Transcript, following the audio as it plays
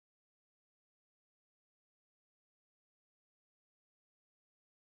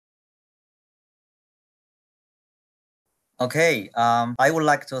Okay, I would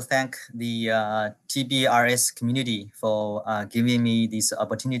like to thank the TBRS community for giving me this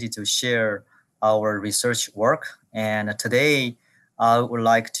opportunity to share our research work. And today, I would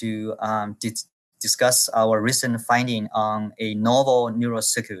like to discuss our recent finding on a novel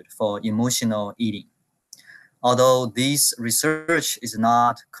neurocircuit for emotional eating. Although this research is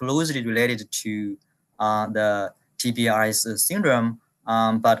not closely related to the TBRS syndrome,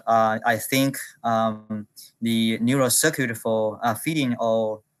 but I think the neurocircuit for feeding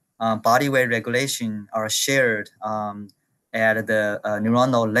or body weight regulation are shared at the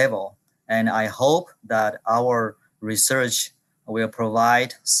neuronal level. And I hope that our research will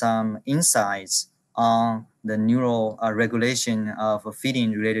provide some insights on the neural regulation of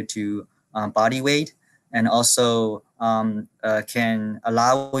feeding related to body weight, and also can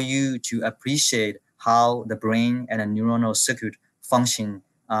allow you to appreciate how the brain and the neuronal circuit function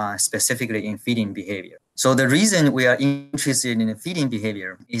specifically in feeding behavior. So the reason we are interested in feeding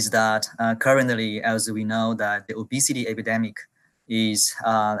behavior is that currently, as we know, that the obesity epidemic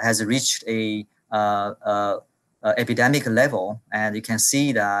has reached a epidemic level, and you can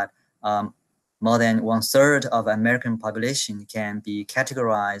see that more than 1/3 of American population can be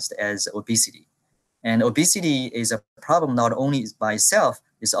categorized as obesity. And obesity is a problem not only by itself,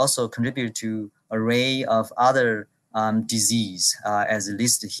 it's also contributed to array of other disease as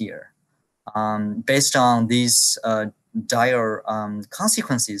listed here. Based on these dire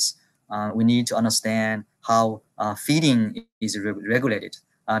consequences, we need to understand how feeding is regulated,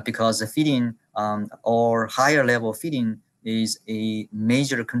 because the feeding or higher level feeding is a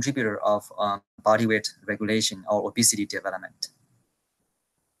major contributor of body weight regulation or obesity development.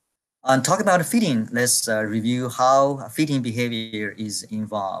 Talk about feeding, let's review how feeding behavior is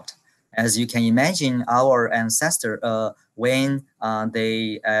involved. As you can imagine, our ancestor, when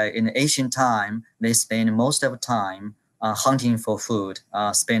they in ancient time, they spend most of the time hunting for food,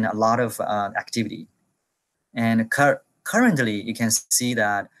 spend a lot of activity. And currently, you can see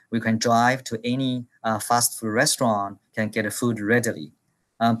that we can drive to any fast food restaurant, can get food readily.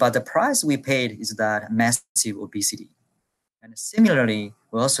 But the price we paid is that massive obesity. And similarly,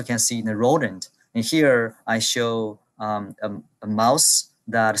 we also can see in the rodent. And here I show a mouse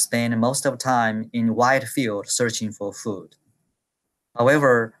that spend most of the time in wide field searching for food.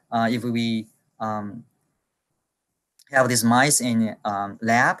 However, if we have these mice in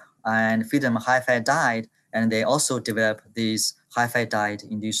lab and feed them a high-fat diet, and they also develop this high-fat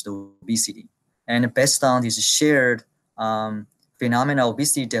diet-induced obesity. And based on this shared phenomena of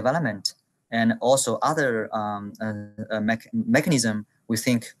obesity development, and also other mechanism, we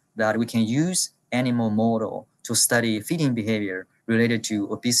think that we can use animal model to study feeding behavior related to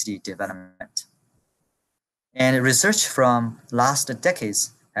obesity development. And research from last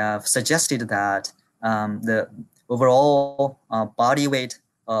decades have suggested that the overall body weight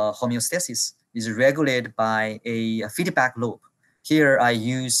homeostasis is regulated by a feedback loop. Here I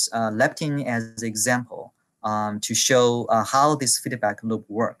use leptin as an example to show how this feedback loop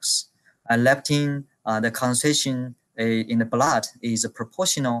works. Leptin, the concentration in the blood is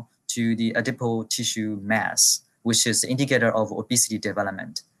proportional to the adipose tissue mass, which is the indicator of obesity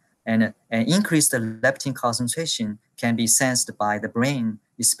development. And an increased leptin concentration can be sensed by the brain,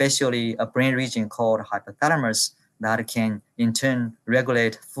 especially a brain region called hypothalamus that can in turn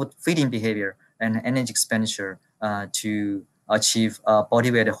regulate food feeding behavior and energy expenditure to achieve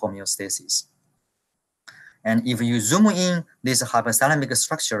body weight homeostasis. And if you zoom in this hypothalamic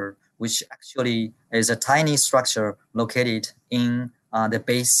structure, which actually is a tiny structure located in the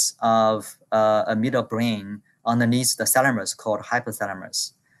base of a middle brain underneath the thalamus called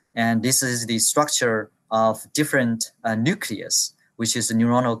hypothalamus. And this is the structure of different nucleus, which is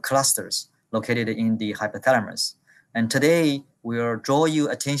neuronal clusters located in the hypothalamus. And today, we'll draw you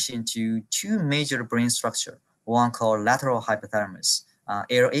attention to two major brain structure, one called lateral hypothalamus,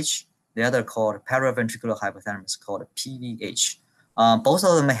 LH, the other called paraventricular hypothalamus, called PVH. Both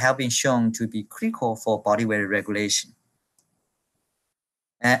of them have been shown to be critical for body weight regulation.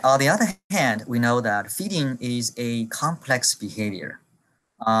 And on the other hand, we know that feeding is a complex behavior.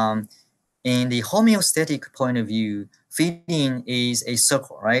 In the homeostatic point of view, feeding is a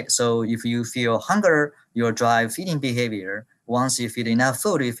circle, right? So if you feel hunger, you'll drive feeding behavior. Once you feed enough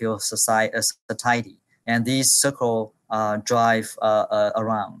food, you feel satiety. And this circle drive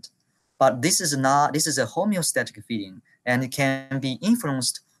around. But this is a homeostatic feeding, and it can be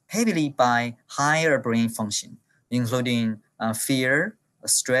influenced heavily by higher brain function, including fear,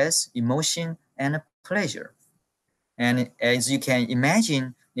 stress, emotion, and pleasure. And as you can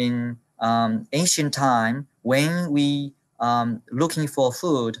imagine, in ancient time, when we looking for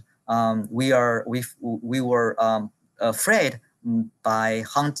food, we were afraid by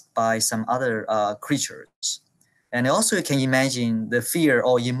some other creatures. And also you can imagine the fear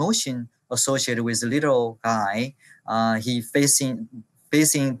or emotion associated with the little guy. He facing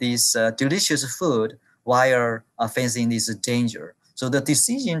this delicious food while facing this danger. So the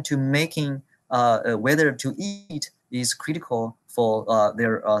decision to making whether to eat is critical for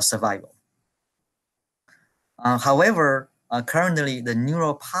their survival. However, currently the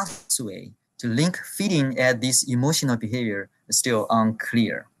neural pathway to link feeding and this emotional behavior is still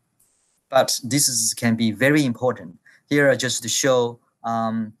unclear. But can be very important. Here just to show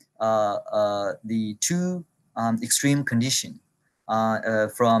the two extreme condition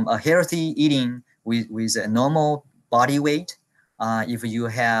from a healthy eating with a normal body weight. If you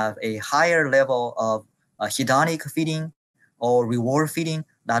have a higher level of hedonic feeding or reward feeding,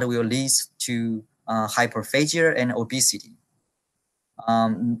 that will lead to hyperphagia and obesity.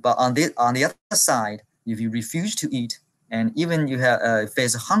 But on the other side, if you refuse to eat and even you have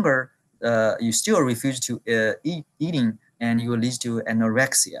face hunger, you still refuse to eating, and you will lead to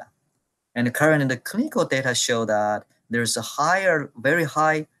anorexia. And currently, the clinical data show that there's a very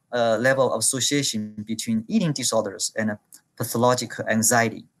high level of association between eating disorders and pathological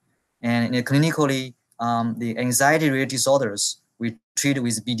anxiety. And clinically, the anxiety-related disorders we treat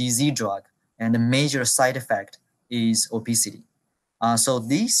with BDZ drug, and the major side effect is obesity. So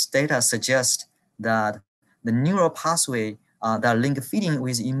these data suggest that the neural pathway that link feeding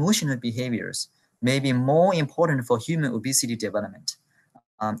with emotional behaviors may be more important for human obesity development,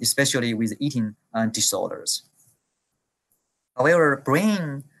 especially with eating disorders. However,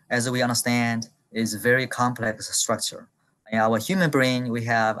 brain, as we understand, is a very complex structure. In our human brain, we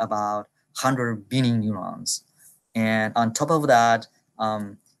have about 100 billion neurons. And on top of that,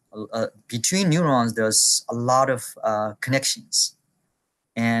 between neurons, there's a lot of connections.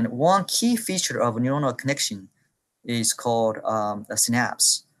 And one key feature of neuronal connection is called a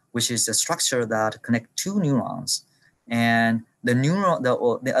synapse, which is a structure that connects two neurons. And the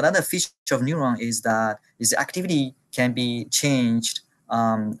another feature of neuron is that its activity can be changed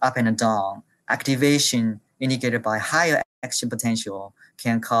up and down. Activation indicated by higher action potential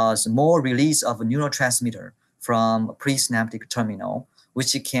can cause more release of a neurotransmitter from presynaptic terminal,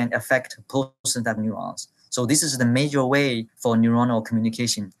 which can affect postsynaptic neurons. So this is the major way for neuronal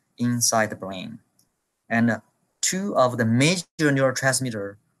communication inside the brain. And two of the major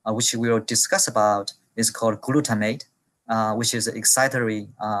neurotransmitter, which we will discuss about, is called glutamate, which is an excitatory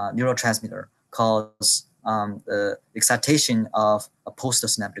neurotransmitter, causes excitation of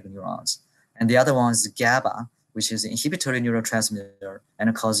postsynaptic neurons. And the other one is GABA, which is an inhibitory neurotransmitter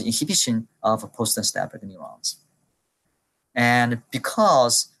and causes inhibition of postsynaptic neurons. And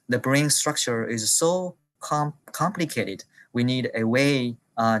because the brain structure is so complicated, we need a way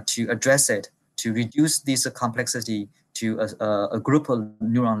to address it, to reduce this complexity to a group of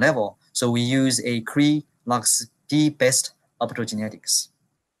neuron level. So we use a Cre-LoxP-based optogenetics.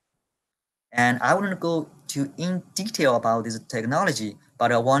 And I wouldn't go in detail about this technology,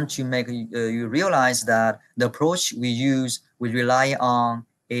 but I want to make you realize that the approach we use will rely on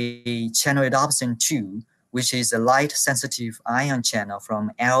a channel adoption 2, which is a light-sensitive ion channel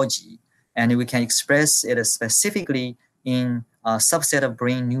from algae, and we can express it specifically in a subset of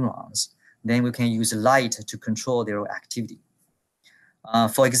brain neurons. Then we can use light to control their activity.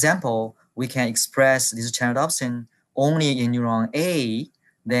 For example, we can express this channel adoption only in neuron A.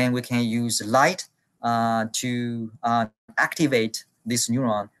 Then we can use light to activate this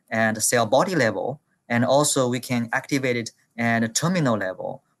neuron at cell body level, and also we can activate it at a terminal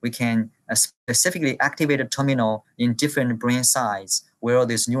level. We can specifically activate a terminal in different brain sites where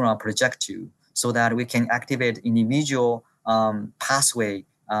this neuron project to, so that we can activate individual pathway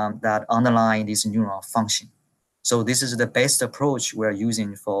that underline this neural function. So this is the best approach we're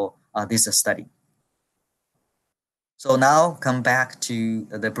using for this study. So now come back to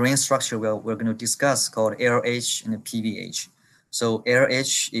the brain structure we're going to discuss, called LH and PVH. So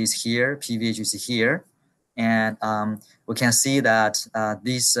LH is here, PVH is here. And we can see that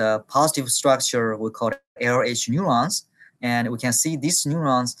this positive structure we call LH neurons. And we can see these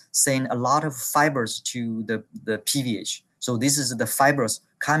neurons send a lot of fibers to the PVH. So this is the fibers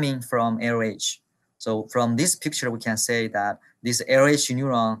coming from LH. So from this picture, we can say that this LH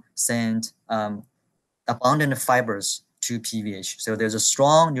neuron send abundant fibers to PVH. So there's a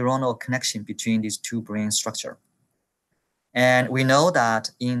strong neuronal connection between these two brain structure. And we know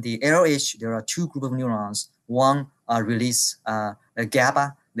that in the LH, there are two groups of neurons. One release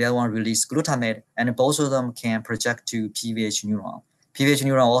GABA, the other one release glutamate, and both of them can project to PVH neuron. PVH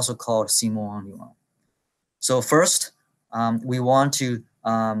neuron also called CMO1 neuron. So first, we want to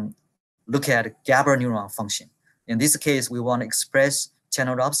look at GABA neuron function. In this case, we want to express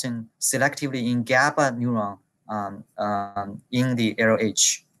channelopsin selectively in GABA neuron in the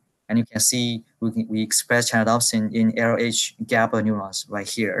LH. And you can see we express channelopsin in LH GABA neurons right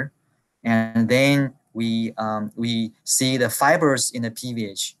here. And then we see the fibers in the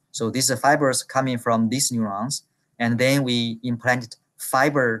PVH. So these are fibers coming from these neurons. And then we implanted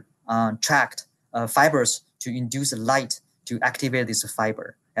fiber tract fibers to induce light to activate this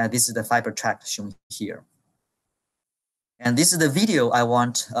fiber. And this is the fiber tract shown here. And this is the video I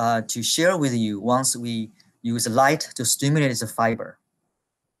want to share with you once we use light to stimulate this fiber.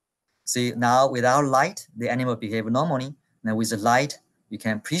 See, now without light, the animal behave normally. Now with the light, you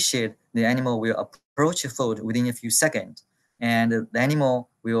can appreciate the animal will approach food within a few seconds. And the animal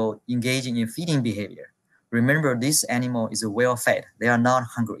will engage in feeding behavior. Remember, this animal is well fed. They are not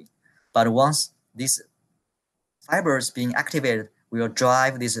hungry. But once these fibers being activated, will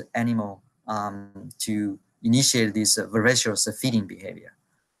drive this animal to initiate this voracious feeding behavior.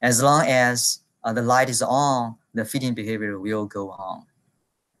 As long as the light is on, the feeding behavior will go on.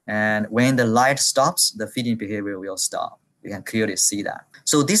 And when the light stops, the feeding behavior will stop. You can clearly see that.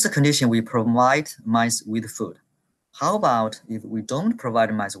 So this is the condition we provide mice with food. How about if we don't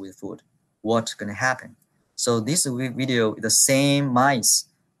provide mice with food? What's going to happen? So this video is the same mice,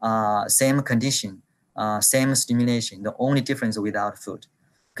 same condition, same stimulation, the only difference without food.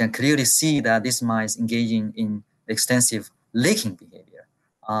 You can clearly see that this mice engaging in extensive licking behavior.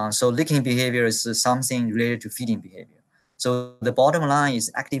 So licking behavior is something related to feeding behavior. So the bottom line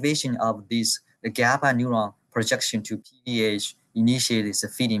is activation of this the GABA neuron projection to PVH initiates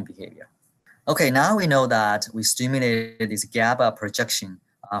feeding behavior. Okay, now we know that we stimulated this GABA projection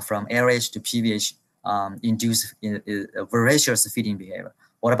from LH to PVH induce a voracious feeding behavior.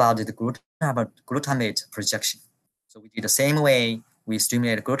 What about the glutamate projection? So we did the same way. We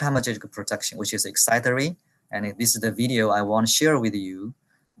stimulated glutamatergic projection, which is excitatory. And this is the video I want to share with you.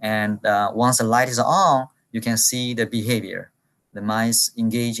 And once the light is on, you can see the behavior. The mice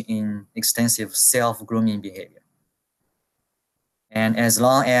engage in extensive self-grooming behavior. And as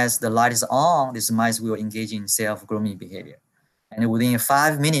long as the light is on, these mice will engage in self-grooming behavior. And within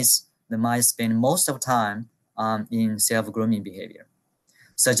 5 minutes, the mice spend most of the time in self-grooming behavior,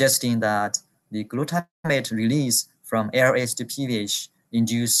 suggesting that the glutamate release from LH to PVH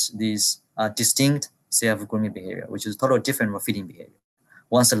induce this distinct self-grooming behavior, which is totally different from feeding behavior.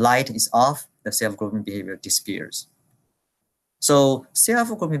 Once the light is off, the self-grooming behavior disappears. So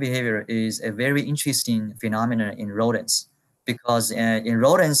self-grooming behavior is a very interesting phenomenon in rodents because in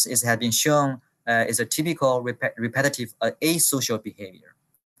rodents it has been shown is a typical repetitive asocial behavior.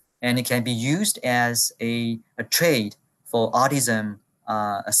 And it can be used as a trait for autism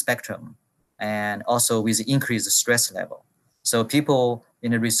spectrum and also with increased stress level. So people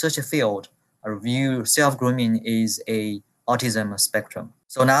in the research field view self-grooming is a autism spectrum.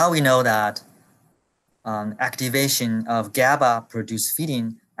 So now we know that activation of GABA produce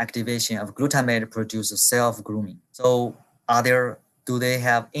feeding, activation of glutamate produce self-grooming. So do they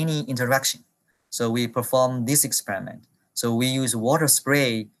have any interaction? So we perform this experiment. So we use water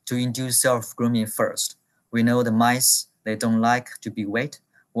spray to induce self-grooming first. We know the mice, they don't like to be wet.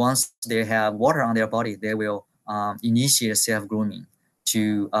 Once they have water on their body, they will initiate self-grooming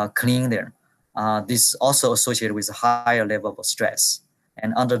to clean them. This is also associated with a higher level of stress.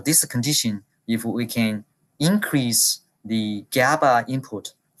 And under this condition, if we can increase the GABA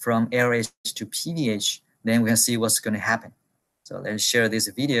input from LH to PVH, then we can see what's going to happen. So let's share this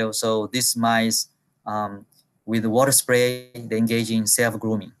video. So this mice with the water spray, they engage in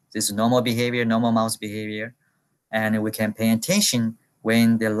self-grooming. This is normal behavior, normal mouse behavior. And we can pay attention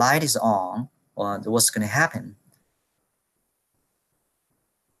when the light is on or what's going to happen.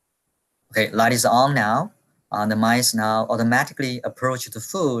 Okay, light is on now. The mice now automatically approach the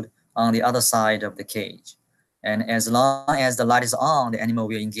food on the other side of the cage. And as long as the light is on, the animal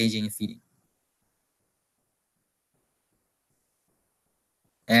will engage in feeding.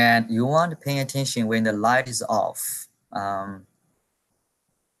 And you want to pay attention when the light is off.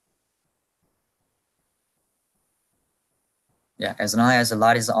 Yeah, as long as the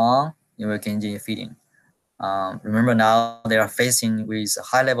light is on, you will engage in feeding. Remember now they are facing with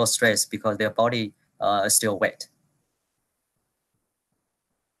high level stress because their body is still wet.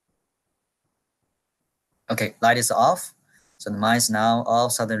 Okay, light is off. So the mice now all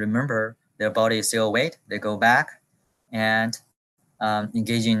of a sudden remember their body is still wet. They go back and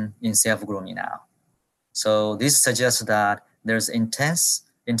engaging in self-grooming now. So this suggests that there's intense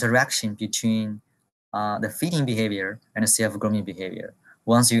interaction between the feeding behavior and the self-grooming behavior.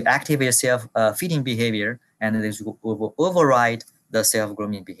 Once you activate self-feeding behavior, and this will override the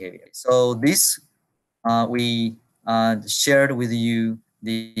self-grooming behavior. So this we shared with you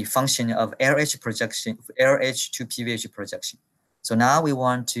the function of LH projection, LH to PVH projection. So now we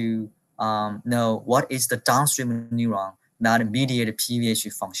want to know what is the downstream neuron that mediate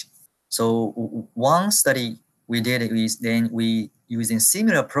PVH function. So one study we did is then we using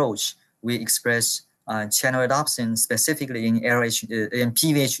similar approach, we express channel adoption specifically in LH in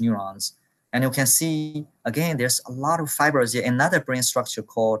PVH neurons. And you can see again, there's a lot of fibers here, another brain structure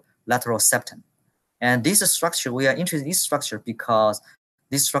called lateral septum. And this structure, we are interested in this structure because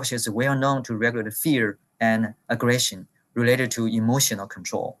this structure is well known to regulate fear and aggression related to emotional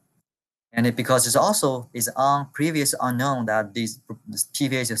control. And because it's also is on previous unknown that this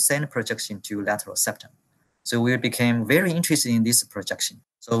PVH send projection to lateral septum. So we became very interested in this projection.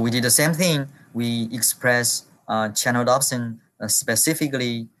 So we did the same thing. We express channel adoption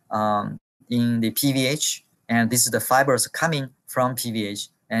specifically in the PVH, and this is the fibers coming from PVH,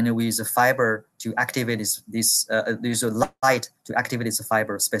 and we use a fiber to activate this use a light to activate this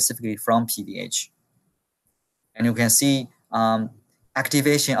fiber specifically from PVH. And you can see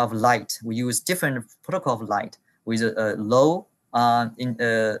activation of light. We use different protocol of light with a low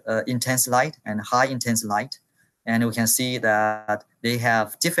intense light and high intense light. And we can see that they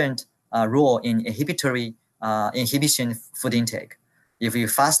have different role in inhibitory inhibition food intake. If you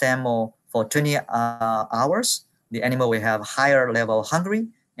fast animal for 20 hours, the animal will have higher level of hungry,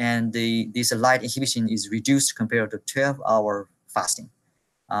 and this light inhibition is reduced compared to 12-hour fasting.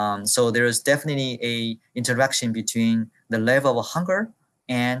 So there is definitely a interaction between the level of hunger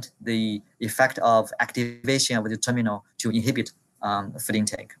and the effect of activation of the terminal to inhibit food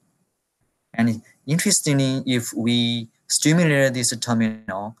intake. And interestingly, if we stimulate this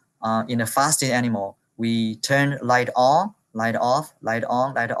terminal in a fasted animal, we turn light on, light off, light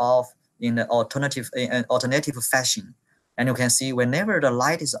on, light off in the alternative fashion. And you can see whenever the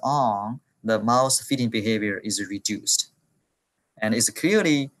light is on, the mouse feeding behavior is reduced. And it's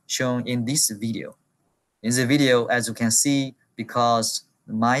clearly shown in this video. In the video, as you can see, because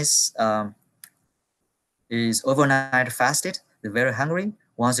the mice is overnight fasted, they're very hungry.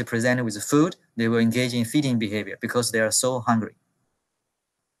 Once they present with food, they will engage in feeding behavior because they are so hungry.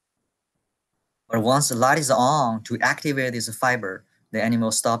 But once the light is on to activate this fiber, the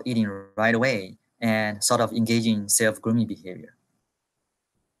animal stop eating right away and sort of engaging in self-grooming behavior.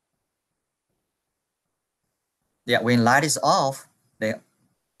 Yeah, when light is off, they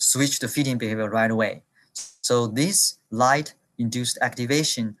switch to feeding behavior right away. So this light-induced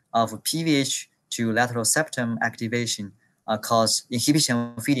activation of PVH to lateral septum activation cause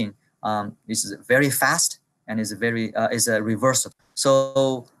inhibition of feeding is very fast and is reversible.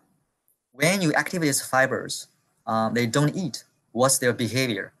 So when you activate these fibers, they don't eat. What's their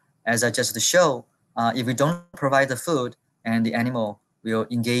behavior? As I just showed, if you don't provide the food, and the animal will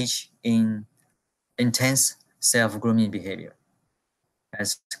engage in intense self-grooming behavior.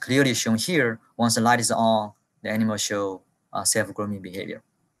 As clearly shown here, once the light is on, the animal show self-grooming behavior.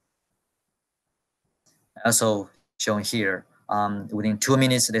 Also shown here, within 2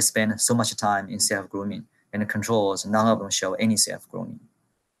 minutes, they spend so much time in self-grooming, and the controls, none of them show any self-grooming.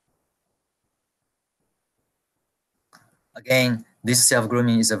 Again, this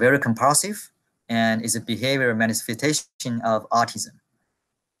self-grooming is a very compulsive and is a behavior manifestation of autism.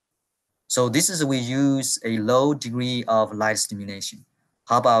 So this is we use a low degree of light stimulation.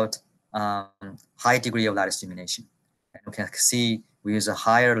 How about high degree of light stimulation? And you can see we use a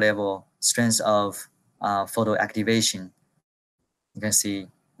higher level strength of photo activation. You can see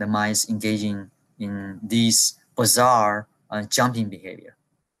the mice engaging in this bizarre jumping behavior.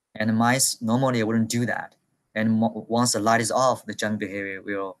 And the mice normally wouldn't do that. And once the light is off, the jumping behavior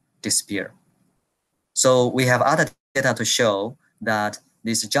will disappear. So we have other data to show that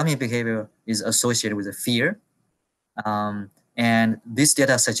this jumping behavior is associated with fear. And this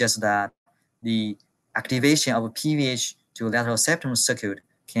data suggests that the activation of PVH to lateral septum circuit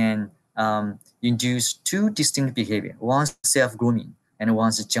can induce two distinct behavior. One is self-grooming and one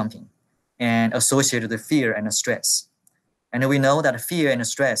is jumping, and associated with fear and stress. And we know that fear and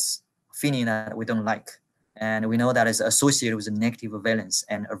stress, feeling that we don't like, and we know that is associated with negative valence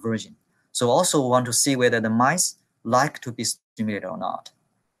and aversion. So also want to see whether the mice like to be stimulated or not.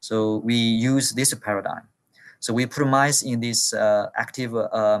 So we use this paradigm. So we put mice in this active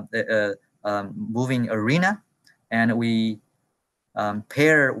moving arena, and we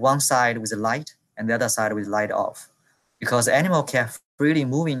pair one side with the light and the other side with light off. Because animal can freely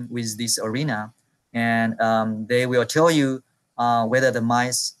moving with this arena, and they will tell you whether the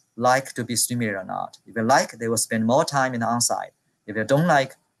mice like to be stimulated or not. If they like, they will spend more time in the onside. If they don't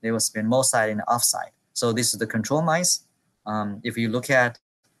like, they will spend more time in the offside. So this is the control mice. If you look at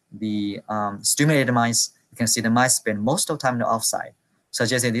the stimulated mice, you can see the mice spend most of the time on the offside,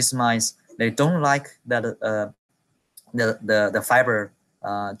 suggesting these mice, they don't like that the fiber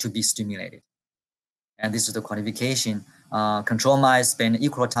to be stimulated. And this is the quantification. Control mice spend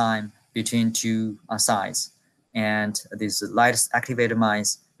equal time between two sides. And these light activated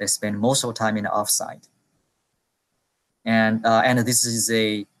mice, they spend most of the time in the offside. And this is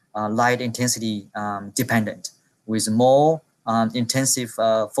a light intensity dependent. With more intensive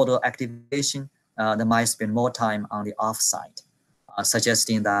photo activation, the mice spend more time on the offside,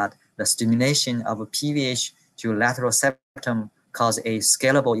 suggesting that the stimulation of a PVH to lateral septum cause a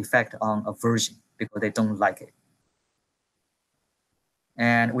scalable effect on aversion because they don't like it.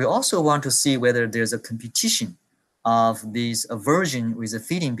 And we also want to see whether there's a competition of this aversion with the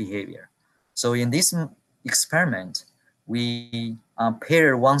feeding behavior. So in this experiment, we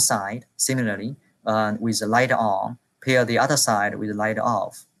pair one side similarly with the light on, pair the other side with the light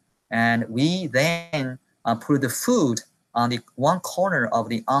off. And we then put the food on the one corner of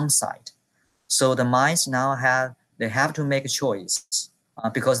the on side. So the mice now have to make a choice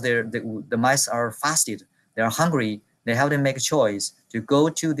because the mice are fasted, they're hungry, they have to make a choice to go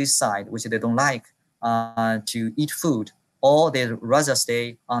to this side, which they don't like, to eat food, or they rather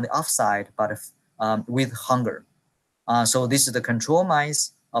stay on the off side, but with hunger. So this is the control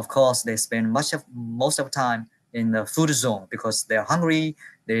mice. Of course, they spend most of the time in the food zone because they're hungry,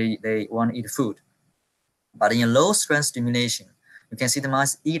 they want to eat food. But in low strength stimulation, you can see the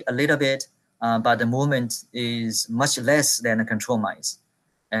mice eat a little bit, but the movement is much less than the control mice.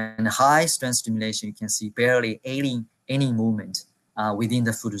 And high strength stimulation, you can see barely any movement within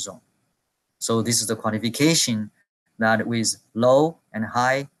the food zone. So this is the quantification that with low and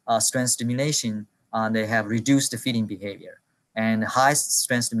high strength stimulation, they have reduced the feeding behavior. And high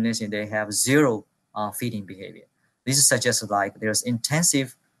strength stimulation, they have zero feeding behavior. This suggests like there's intense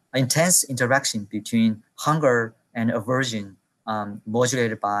interaction between hunger and aversion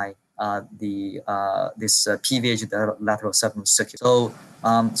modulated by this PVH, the lateral septum circuit.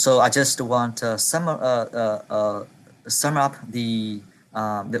 So I just want to sum up the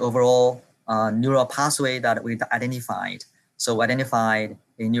overall neural pathway that we identified. So we identified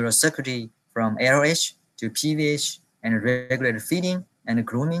a neurocircuitry from LH to PVH and regulated feeding and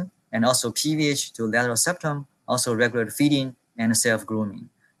grooming, and also PVH to lateral septum, also regulated feeding and self-grooming.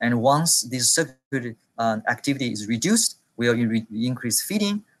 And once this circuit activity is reduced, we'll increase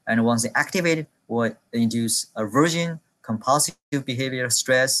feeding, and once they activated, will induce aversion, compulsive behavior,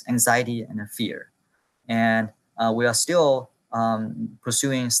 stress, anxiety, and fear. And we are still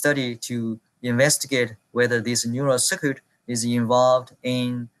pursuing study to investigate whether this neural circuit is involved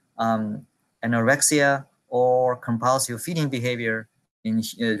in anorexia or compulsive feeding behavior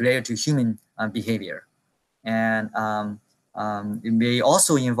related to human behavior. And it may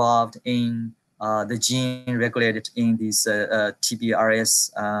also involved in the gene regulated in this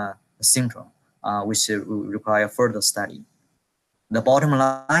T.B.R.S. syndrome, which will require further study. The bottom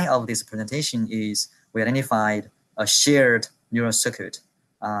line of this presentation is we identified a shared neural circuit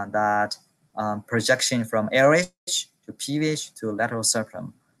that projection from LH to PVH to lateral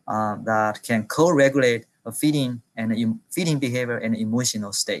septum that can co-regulate a feeding behavior and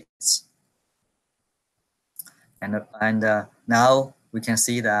emotional states. And now we can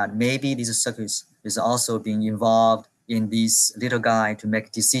see that maybe these circuits is also being involved in this little guy to make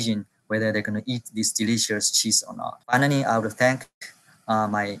a decision whether they're going to eat this delicious cheese or not. Finally, I would thank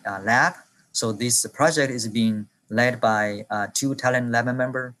my lab. So this project is being led by two talented lab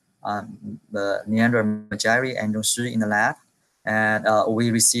members, Neander Majari and Shi in the lab. And we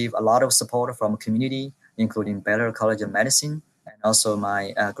receive a lot of support from community, including Baylor College of Medicine, and also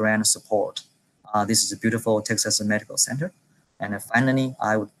my grant support. This is a beautiful Texas Medical Center. And finally,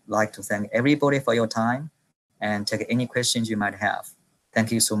 I would like to thank everybody for your time and take any questions you might have.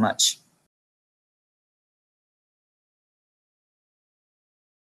 Thank you so much.